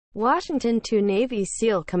Washington. Two Navy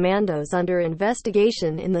SEAL commandos under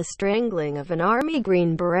investigation in the strangling of an Army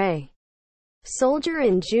Green Beret soldier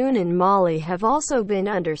in June in Mali have also been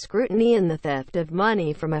under scrutiny in the theft of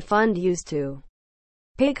money from a fund used to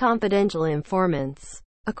pay confidential informants,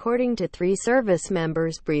 according to 3 service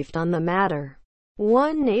members briefed on the matter.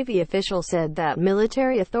 One Navy official said that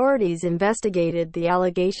military authorities investigated the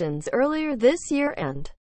allegations earlier this year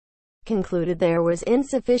and concluded there was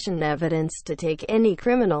insufficient evidence to take any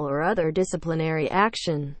criminal or other disciplinary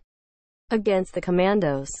action against the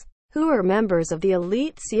commandos, who are members of the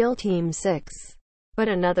elite SEAL Team 6. But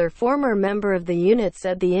another former member of the unit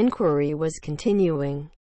said the inquiry was continuing.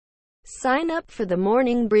 Sign up for the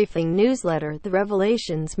morning briefing newsletter. The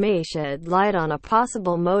revelations may shed light on a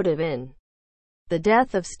possible motive in the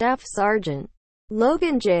death of Staff Sgt.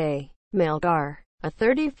 Logan J. Melgar, a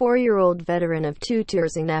 34-year-old veteran of 2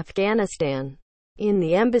 tours in Afghanistan, in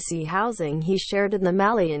the embassy housing he shared in the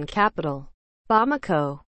Malian capital,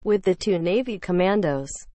 Bamako, with the 2 Navy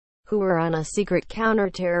commandos, who were on a secret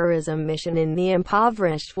counterterrorism mission in the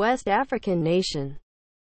impoverished West African nation.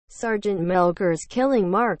 Sergeant Melgar's killing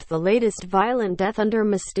marked the latest violent death under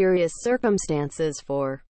mysterious circumstances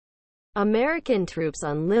for American troops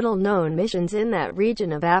on little-known missions in that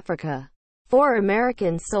region of Africa. 4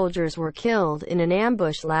 American soldiers were killed in an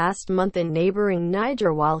ambush last month in neighboring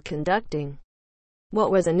Niger while conducting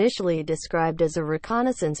what was initially described as a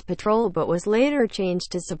reconnaissance patrol but was later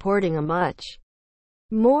changed to supporting a much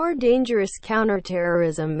more dangerous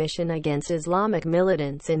counterterrorism mission against Islamic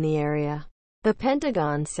militants in the area. The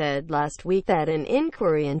Pentagon said last week that an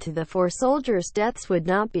inquiry into the 4 soldiers' deaths would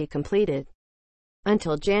not be completed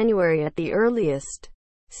until January at the earliest.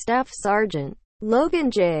 Staff Sgt.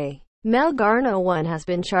 Logan J. Melgar. No one has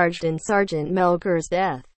been charged in Sergeant Melgar's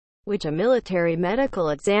death, which a military medical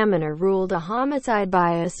examiner ruled a homicide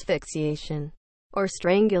by asphyxiation or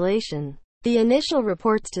strangulation. The initial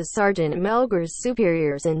reports to Sergeant Melgar's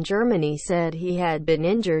superiors in Germany said he had been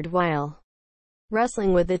injured while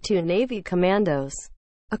wrestling with the 2 Navy commandos,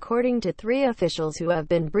 according to 3 officials who have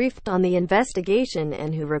been briefed on the investigation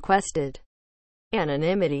and who requested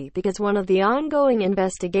anonymity because one of the ongoing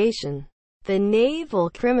investigation. The Naval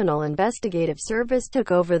Criminal Investigative Service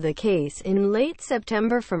took over the case in late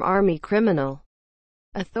September from Army Criminal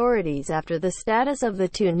authorities after the status of the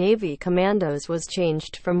 2 Navy commandos was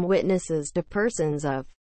changed from witnesses to persons of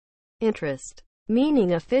interest,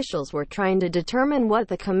 meaning officials were trying to determine what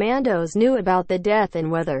the commandos knew about the death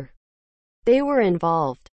and whether they were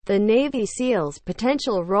involved. The Navy SEALs'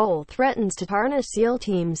 potential role threatens to tarnish SEAL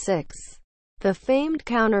Team 6, the famed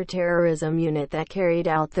counterterrorism unit that carried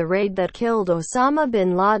out the raid that killed Osama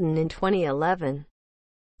bin Laden in 2011.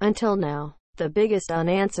 Until now, the biggest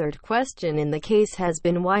unanswered question in the case has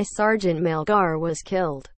been why Sergeant Melgar was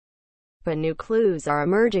killed. But new clues are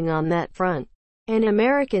emerging on that front. An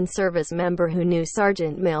American service member who knew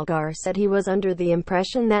Sergeant Melgar said he was under the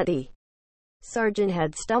impression that the sergeant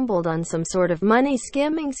had stumbled on some sort of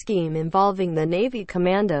money-skimming scheme involving the Navy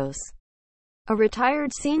commandos. A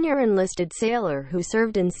retired senior enlisted sailor who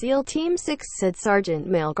served in SEAL Team 6 said Sergeant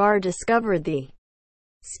Melgar discovered the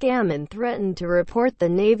scam and threatened to report the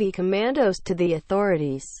Navy commandos to the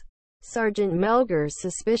authorities. Sergeant Melgar's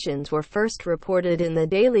suspicions were first reported in the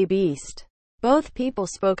Daily Beast. Both people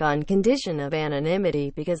spoke on condition of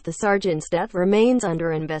anonymity because the sergeant's death remains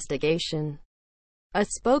under investigation. A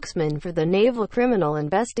spokesman for the Naval Criminal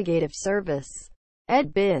Investigative Service,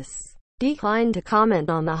 Ed Biss, declined to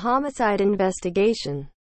comment on the homicide investigation.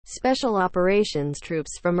 Special operations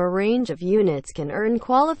troops from a range of units can earn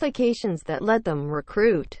qualifications that let them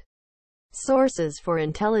recruit sources for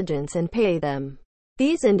intelligence and pay them.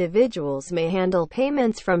 These individuals may handle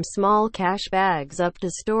payments from small cash bags up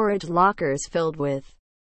to storage lockers filled with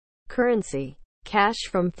currency. Cash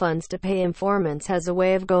from funds to pay informants has a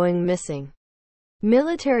way of going missing,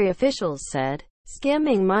 military officials said.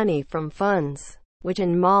 Skimming money from funds, which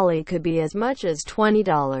in Mali could be as much as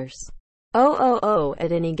 $20,000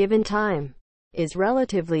 at any given time, is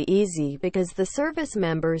relatively easy because the service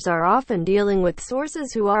members are often dealing with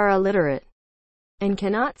sources who are illiterate and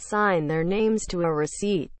cannot sign their names to a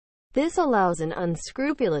receipt. This allows an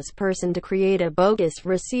unscrupulous person to create a bogus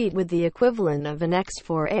receipt with the equivalent of an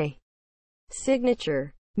X4A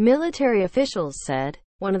signature. Military officials said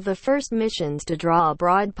one of the first missions to draw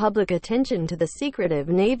broad public attention to the secretive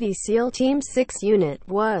Navy SEAL Team 6 unit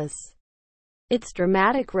was its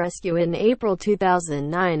dramatic rescue in April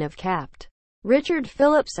 2009 of Capt. Richard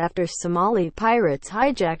Phillips after Somali pirates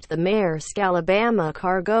hijacked the Maersk Alabama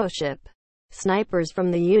cargo ship. Snipers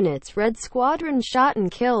from the unit's Red Squadron shot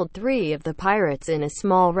and killed 3 of the pirates in a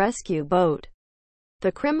small rescue boat.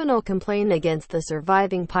 The criminal complaint against the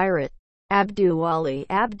surviving pirate, Abdul-Wali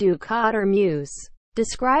Abdul Qadir Muse,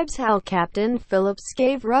 describes how Captain Phillips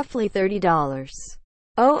gave roughly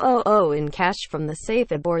 $30,000 in cash from the safe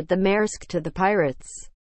aboard the Maersk to the pirates.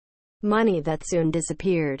 Money that soon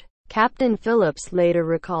disappeared. Captain Phillips later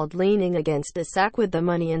recalled leaning against a sack with the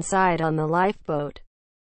money inside on the lifeboat.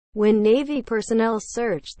 When Navy personnel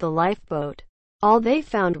searched the lifeboat, all they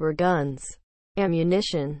found were guns,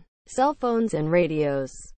 ammunition, cell phones and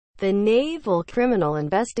radios. The Naval Criminal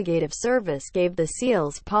Investigative Service gave the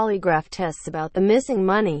SEALs polygraph tests about the missing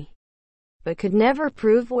money, but could never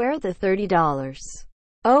prove where the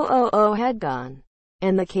 $30,000 had gone,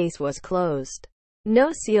 and the case was closed.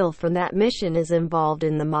 No SEAL from that mission is involved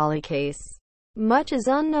in the Mali case. Much is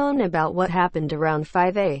unknown about what happened around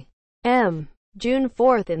 5 a.m. June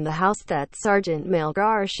 4 in the house that Sergeant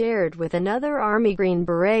Melgar shared with another Army Green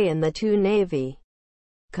Beret and the 2 Navy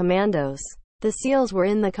commandos. The SEALs were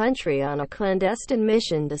in the country on a clandestine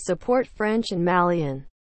mission to support French and Malian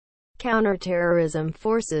counterterrorism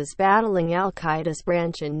forces battling Al-Qaeda's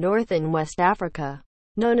branch in North and West Africa,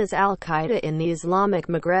 known as Al-Qaeda in the Islamic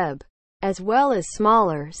Maghreb, as well as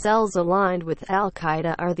smaller cells aligned with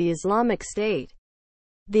Al-Qaeda are the Islamic State.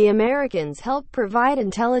 The Americans helped provide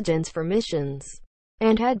intelligence for missions,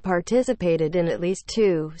 and had participated in at least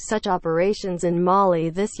 2 such operations in Mali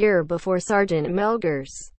this year before Sergeant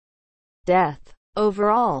Melgar's death.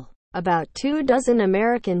 Overall, about 24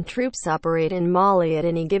 American troops operate in Mali at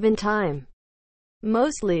any given time,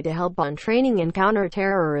 mostly to help on training and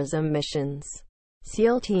counterterrorism missions.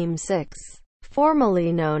 SEAL Team 6,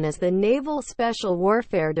 formerly known as the Naval Special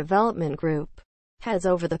Warfare Development Group, has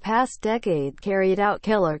over the past decade carried out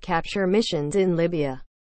killer-capture missions in Libya,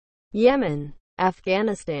 Yemen,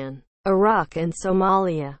 Afghanistan, Iraq and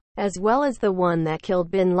Somalia, as well as the one that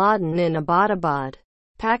killed bin Laden in Abbottabad,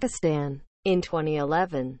 Pakistan, in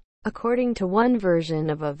 2011. According to one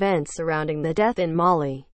version of events surrounding the death in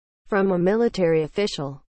Mali, from a military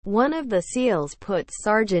official, one of the SEALs put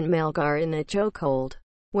Sergeant Melgar in a chokehold.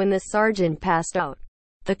 When the sergeant passed out,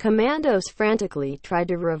 the commandos frantically tried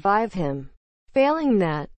to revive him. Failing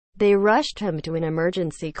that, they rushed him to an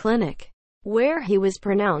emergency clinic, where he was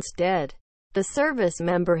pronounced dead. The service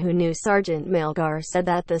member who knew Sergeant Melgar said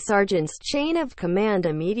that the sergeant's chain of command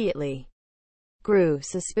immediately grew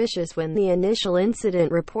suspicious when the initial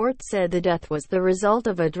incident report said the death was the result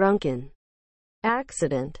of a drunken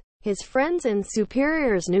accident. His friends and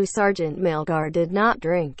superiors knew Sergeant Melgar did not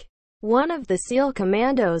drink. One of the SEAL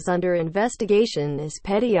commandos under investigation is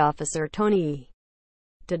Petty Officer Tony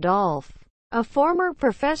Dadolph, a former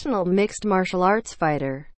professional mixed martial arts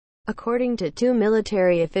fighter. According to 2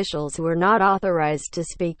 military officials who were not authorized to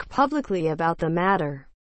speak publicly about the matter,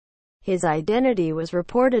 his identity was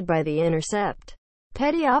reported by The Intercept.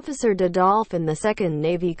 Petty Officer Dadolph and the 2nd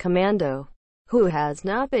Navy Commando, who has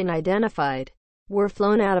not been identified, were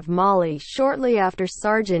flown out of Mali shortly after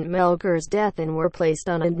Sergeant Melgar's death and were placed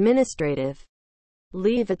on administrative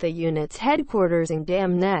leave at the unit's headquarters in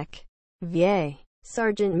Dam Neck, VA.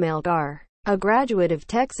 Sergeant Melgar, a graduate of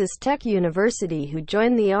Texas Tech University who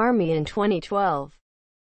joined the Army in 2012,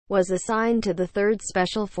 was assigned to the 3rd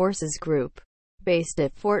Special Forces Group, based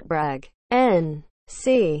at Fort Bragg,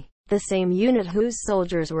 NC, the same unit whose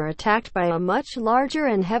soldiers were attacked by a much larger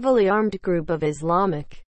and heavily armed group of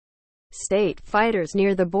Islamic State fighters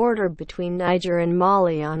near the border between Niger and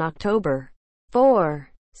Mali on October 4.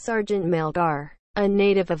 Sergeant Melgar, a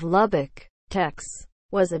native of Lubbock, Texas,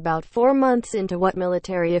 was about 4 months into what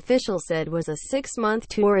military officials said was a 6-month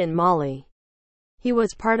tour in Mali. He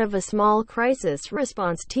was part of a small crisis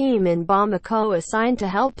response team in Bamako assigned to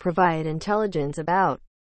help provide intelligence about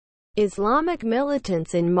Islamic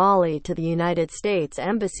militants in Mali to the United States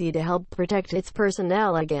Embassy to help protect its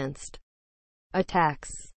personnel against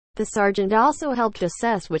attacks. The sergeant also helped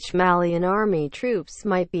assess which Malian army troops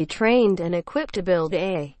might be trained and equipped to build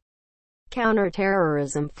a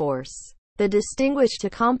counterterrorism force. The distinguished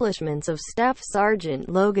accomplishments of Staff Sgt.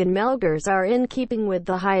 Logan Melgars are in keeping with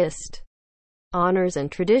the highest honors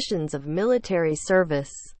and traditions of military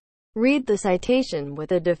service. Read the citation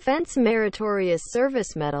with a Defense Meritorious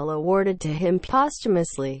Service Medal awarded to him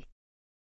posthumously.